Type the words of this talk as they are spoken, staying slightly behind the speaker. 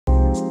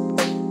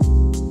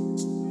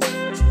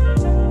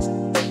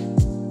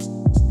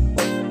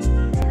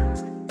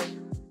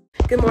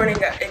Good morning,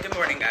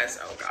 guys.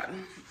 Oh God.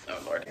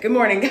 Oh Lord. Good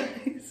morning,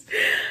 guys.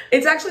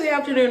 It's actually the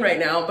afternoon right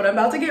now, but I'm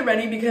about to get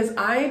ready because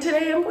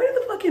today I'm going to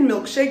the fucking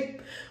milkshake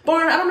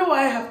barn. I don't know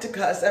why I have to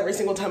cuss every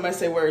single time I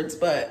say words,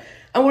 but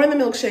I'm going to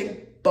the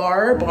milkshake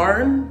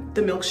barn,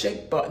 the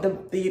milkshake bar,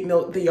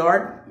 the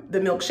yard, the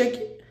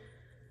milkshake.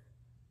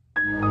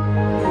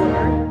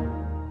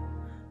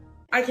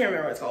 I can't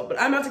remember what it's called, but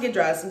I'm about to get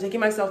dressed. I'm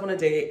taking myself on a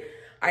date.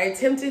 I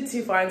attempted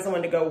to find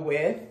someone to go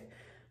with,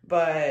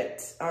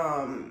 but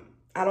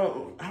I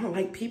don't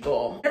like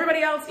people.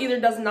 Everybody else either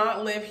does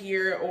not live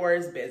here or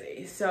is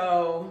busy.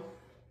 So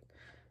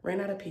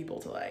ran out of people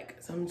to like.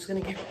 So I'm just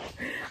gonna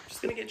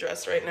get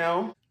dressed right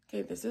now.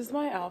 Okay, this is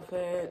my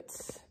outfit.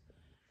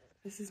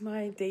 This is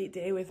my date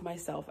day with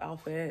myself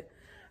outfit.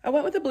 I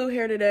went with the blue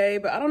hair today,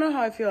 but I don't know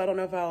how I feel. I don't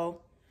know if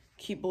I'll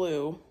keep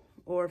blue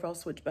or if I'll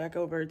switch back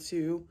over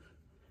to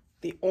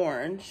the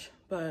orange,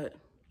 but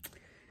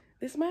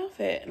this is my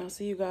outfit and I'll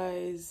see you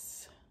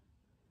guys.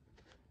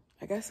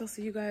 I guess I'll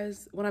see you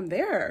guys when I'm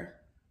there.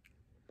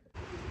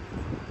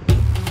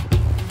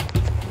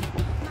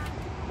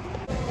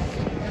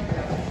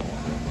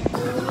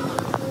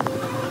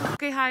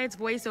 Okay, hi, it's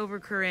voiceover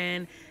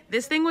Corinne.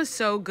 This thing was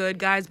so good,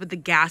 guys, but the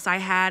gas I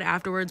had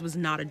afterwards was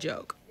not a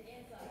joke.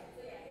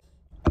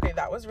 Okay,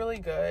 that was really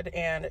good,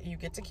 and you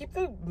get to keep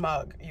the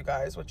mug, you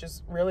guys, which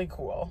is really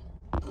cool.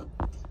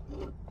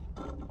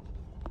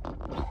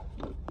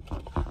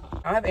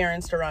 I have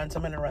errands to run, so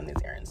I'm gonna run these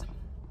errands.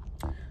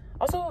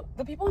 Also,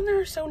 the people in there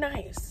are so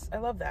nice. I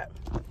love that.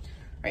 All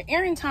right,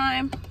 errand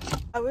time.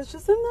 I was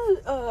just in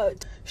the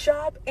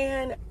shop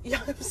and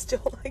yeah, I'm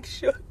still like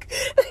shook.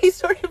 He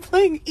started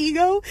playing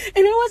Ego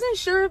and I wasn't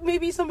sure if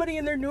maybe somebody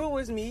in there knew it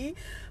was me,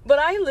 but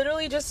I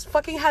literally just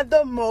fucking had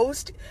the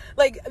most,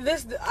 like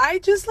this, I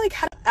just like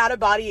had an out of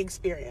body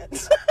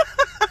experience.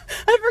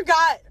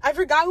 I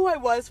forgot who I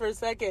was for a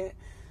second.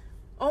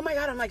 Oh my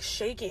God, I'm like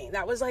shaking.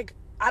 That was like,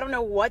 I don't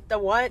know what. The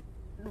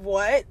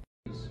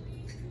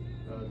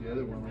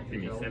other one, like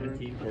give me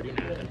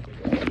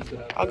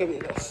 1749. I'll give you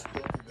this.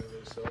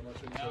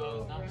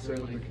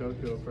 Selling the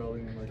cocoa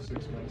probably in like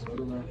 6 months. I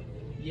don't know.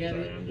 Yeah,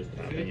 I'm just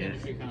tapping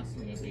it.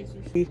 Constantly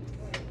updates.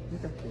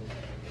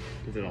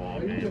 Is it a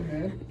long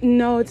name?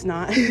 No, it's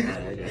not.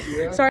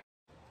 Sorry.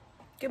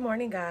 Good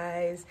morning,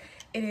 guys.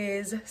 It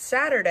is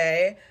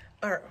Saturday.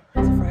 Or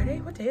is it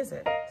Friday? What day is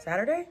it?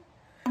 Saturday?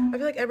 I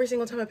feel like every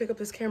single time I pick up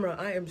this camera,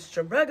 I am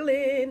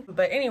struggling.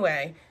 But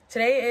anyway,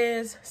 today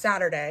is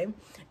Saturday,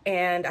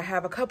 and I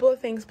have a couple of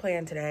things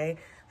planned today.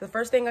 The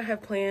first thing I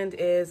have planned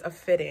is a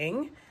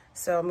fitting.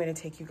 So I'm gonna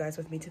take you guys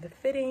with me to the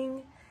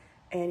fitting,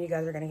 and you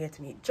guys are gonna get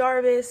to meet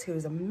Jarvis,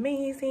 who's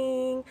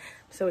amazing.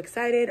 I'm so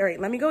excited. All right,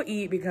 let me go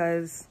eat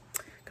because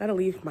I gotta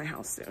leave my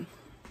house soon.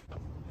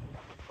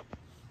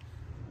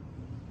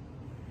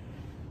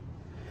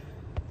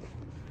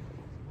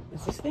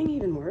 Does this thing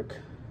even work?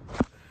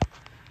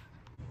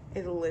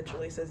 It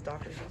literally says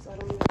Dr. Seuss. I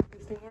don't even know if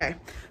this thing works. Okay,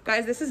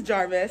 guys, this is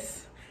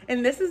Jarvis,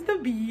 and this is the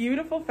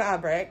beautiful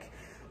fabric.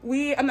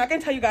 I'm not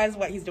gonna tell you guys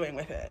what he's doing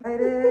with it.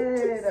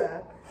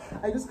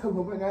 I just come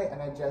home at night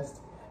and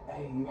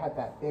hey, you had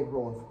that big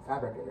roll of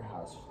fabric at your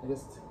house. I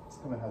just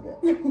come and hug it.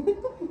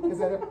 Is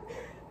that it?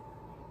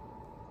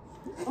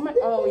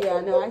 Oh yeah,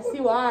 no, I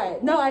see why.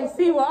 No, I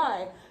see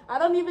why. I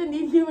don't even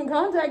need human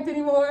contact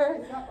anymore.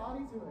 It's got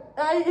body to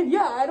it.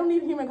 Yeah, I don't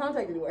need human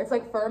contact anymore. It's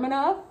like firm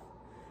enough,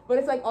 but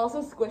it's like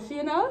also squishy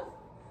enough.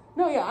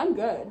 No, yeah, I'm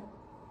good.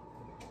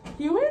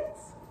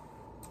 Humans?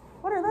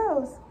 What are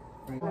those?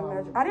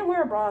 I didn't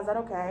wear a bra. Is that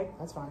okay?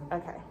 That's fine.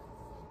 Okay.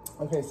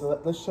 Okay, so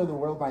let's show the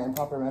world my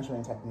improper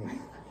measuring technique.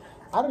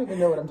 I don't even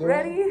know what I'm doing.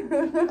 Ready?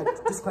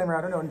 Disclaimer,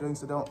 I don't know what I'm doing,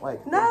 so don't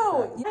like...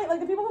 No! Yeah, like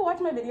the people who watch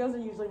my videos are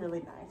usually really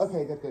nice.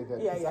 Okay,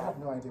 good. Yeah. I have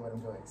no idea what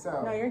I'm doing.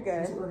 So, no, you're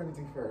good. This is what we're going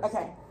to do first.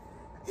 Okay.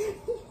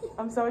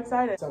 I'm so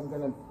excited. So I'm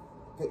going to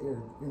get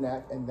your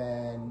neck, and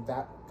then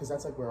that, because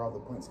that's like where all the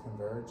points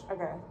converge.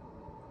 Okay.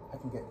 I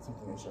can get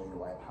something to show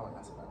you how I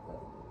mess it up,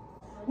 though.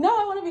 No,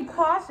 I want to be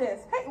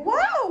cautious. Hey,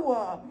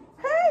 whoa!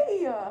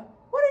 Hey!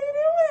 What are you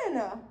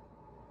doing?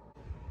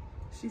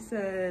 She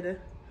said,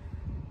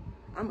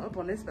 I'm up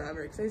on this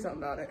fabric. Say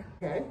something about it.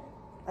 Okay.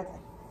 Okay.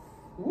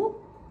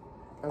 Whoop.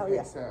 Okay, oh,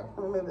 yeah. So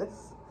I'm gonna move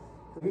this.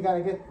 We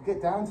gotta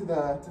get down to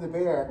the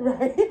bear.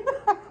 Right.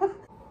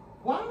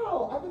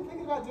 Wow, I've been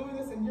thinking about doing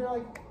this, and you're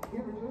like,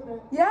 here, we're doing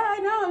it. Yeah, I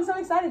know. I'm so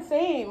excited.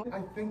 Same.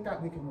 I think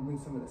that we can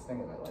remove some of this thing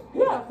in my life.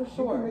 Yeah, for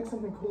sure. You can make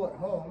something cool at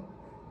home.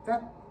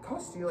 That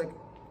costs you like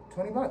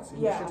 $20.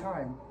 You waste your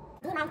time.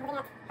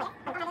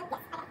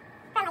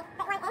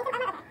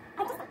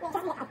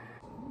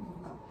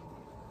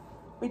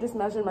 We just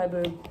measured my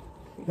boob.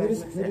 You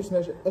just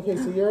measured. Okay,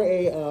 so you're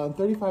a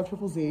 35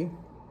 triple Z.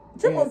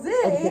 Triple Z?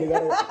 I'm kidding. I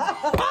was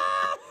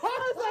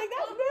like,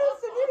 that's news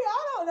to me. I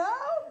don't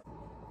know.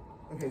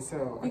 Okay,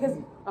 so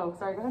oh,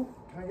 sorry. Go ahead.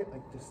 Can I get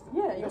like just?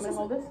 Yeah, you want me to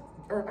hold this?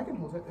 Or I can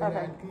hold it. And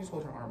then can you just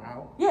hold your arm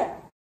out? Yeah.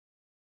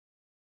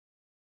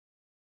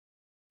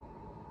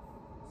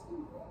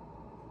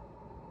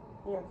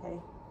 You're okay.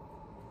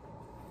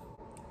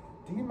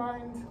 Do you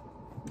mind?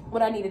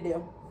 What I need to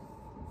do?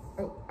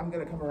 Oh, I'm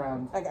gonna come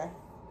around. Okay.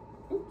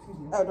 excuse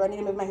me. Oh, do I need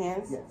to move my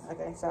hands? Yes.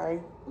 Okay, sorry.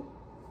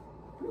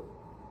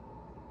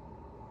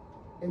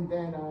 And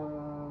then,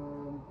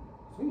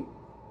 sweet.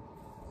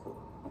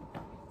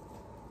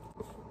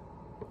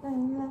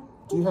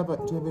 Do you have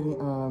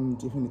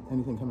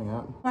anything coming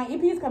out? My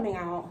EP is coming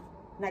out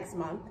next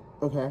month.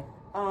 Okay.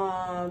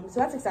 So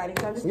that's exciting.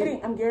 So I'm just Sweet.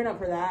 I'm gearing up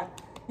for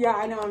that. Yeah,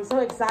 I know. I'm so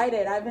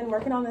excited. I've been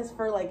working on this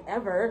for like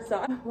ever. So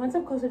one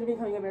step closer to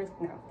becoming American.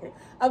 No, okay.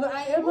 But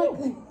I am like.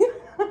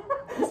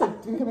 You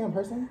said, do you becoming in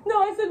person?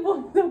 No, I said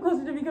one step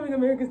closer to becoming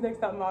America's Next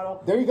Top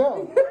Model. There you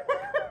go.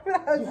 You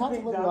have to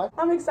live your life.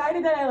 I'm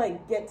excited that I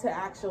like get to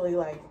actually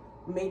like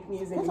make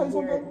music. Can I tell you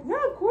and hear it. something?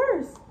 Yeah, of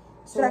course.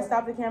 Should I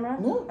stop the camera?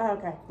 No. Oh,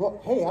 okay.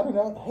 Well, hey, I don't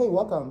know. Hey,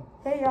 welcome.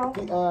 Hey, y'all.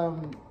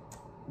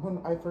 When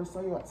I first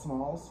saw you at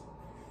Smalls,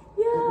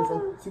 Yeah. it was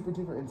like super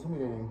duper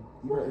intimidating.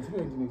 You were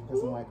intimidating to me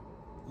because I'm like,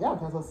 yeah,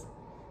 because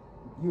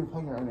you were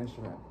playing your own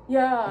instrument.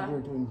 Yeah. And you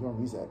were doing your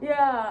music.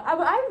 Yeah.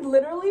 I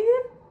literally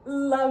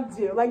loved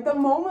you. Like the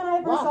moment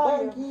I first saw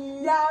thank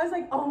you. Yeah, I was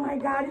like, oh my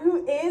God,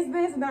 who is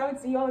this? And I would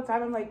see you all the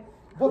time. I'm like,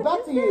 Well, who back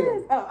is to you.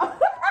 this? Oh.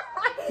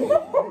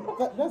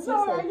 That's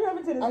Sorry, you have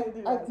a tendency to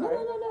do that. No. Sorry.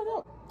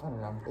 I don't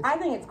know. I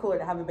think it's cooler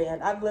to have a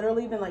band. I've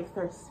literally been like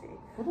thirsty.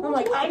 Well, I'm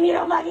like, I need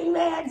a fucking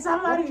band,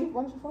 somebody.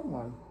 Why don't you find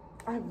one?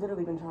 I've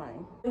literally been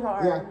trying really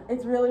hard. Yeah.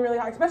 It's really, really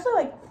hard, especially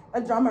like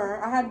a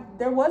drummer.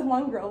 There was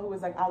one girl who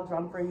was like, I'll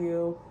drum for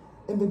you.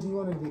 And then do you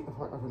want to be a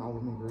part of an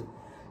all-women group?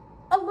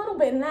 A little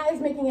bit, and that is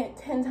making it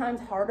 10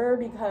 times harder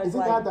because Is it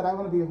like, bad that I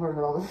want to be a part of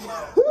an all-women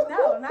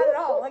no, not at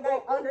all. Like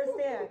I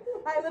understand.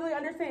 I literally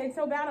understand. It's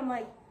so bad. I'm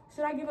like,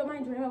 should I give up my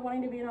dream of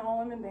wanting to be in an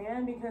all-women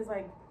band because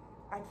like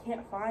I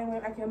can't find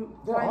women. I can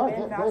find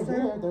men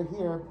faster. They're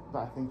here, but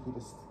I think you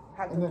just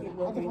Have to and then keep have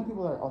to looking. find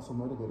people that are also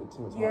motivated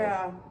too. It's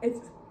Yeah,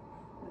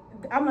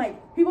 I'm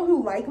like, people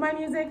who like my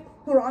music,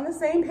 who are on the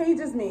same page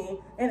as me,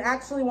 and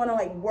actually want to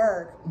like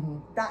work.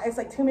 That it's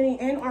like too many,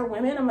 and are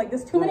women. I'm like,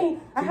 there's too many.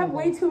 I have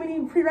way too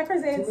many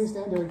prerequisites.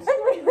 Too many standards.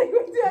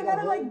 I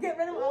gotta like get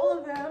rid of all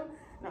of them.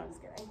 No, I'm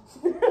just kidding.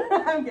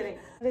 I'm kidding.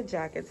 The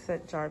jackets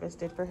that Jarvis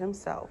did for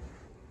himself.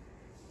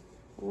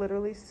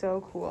 Literally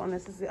so cool. And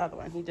this is the other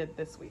one he did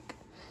this week.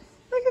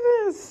 Look at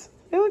this.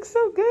 It looks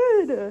so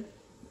good.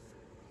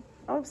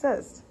 I'm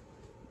obsessed.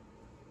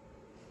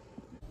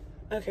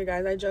 Okay,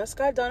 guys, I just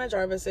got done at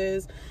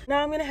Jarvis's.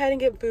 Now I'm gonna head and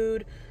get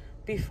food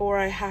before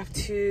I have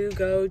to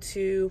go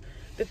to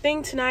the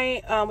thing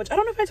tonight, which I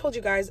don't know if I told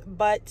you guys,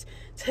 but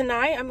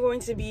tonight I'm going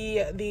to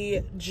be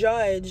the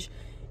judge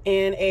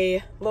in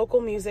a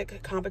local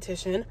music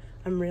competition.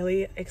 I'm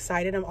really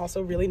excited. I'm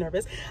also really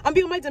nervous. I'm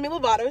being on my Demi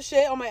Lovato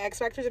shit, on my X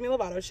Factor Demi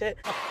Lovato shit.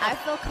 I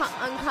feel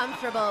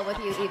uncomfortable with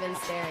you even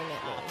staring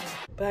at me.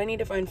 But I need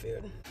to find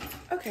food.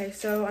 Okay,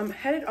 so I'm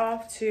headed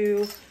off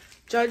to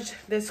judge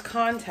this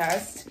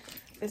contest.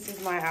 This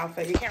is my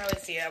outfit. You can't really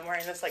see it. I'm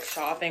wearing this like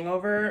shawl thing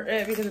over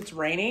it because it's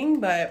raining,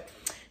 but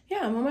yeah,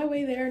 I'm on my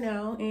way there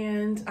now,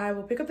 and I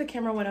will pick up the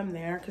camera when I'm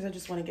there because I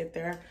just want to get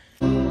there.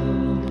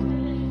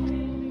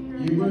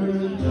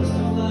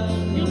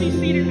 You'll be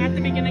seated at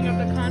the beginning of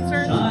the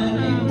concert.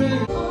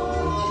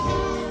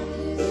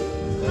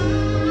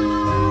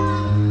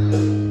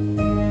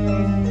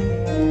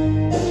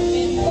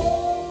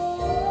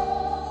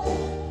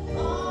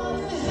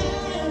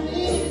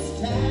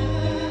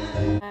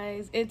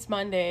 It's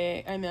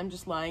Monday. I mean, I'm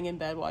just lying in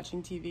bed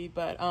watching TV,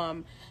 but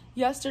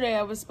yesterday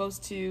I was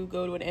supposed to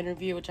go to an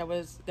interview, which I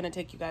was gonna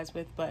take you guys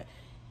with, but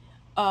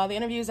the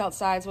interview is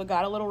outside, so it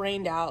got a little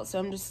rained out, so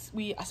I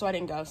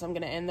didn't go, so I'm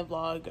gonna end the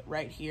vlog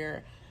right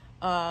here,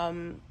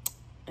 and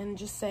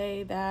just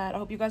say that I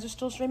hope you guys are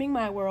still streaming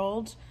My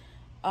World.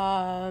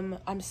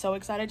 I'm so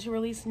excited to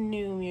release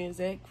new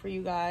music for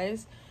you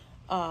guys.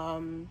 Yeah,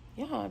 I'm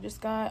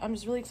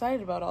just really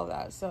excited about all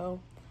that,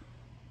 so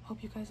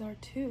hope you guys are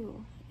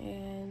too.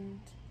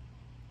 And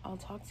I'll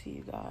talk to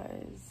you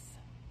guys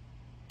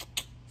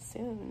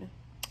soon.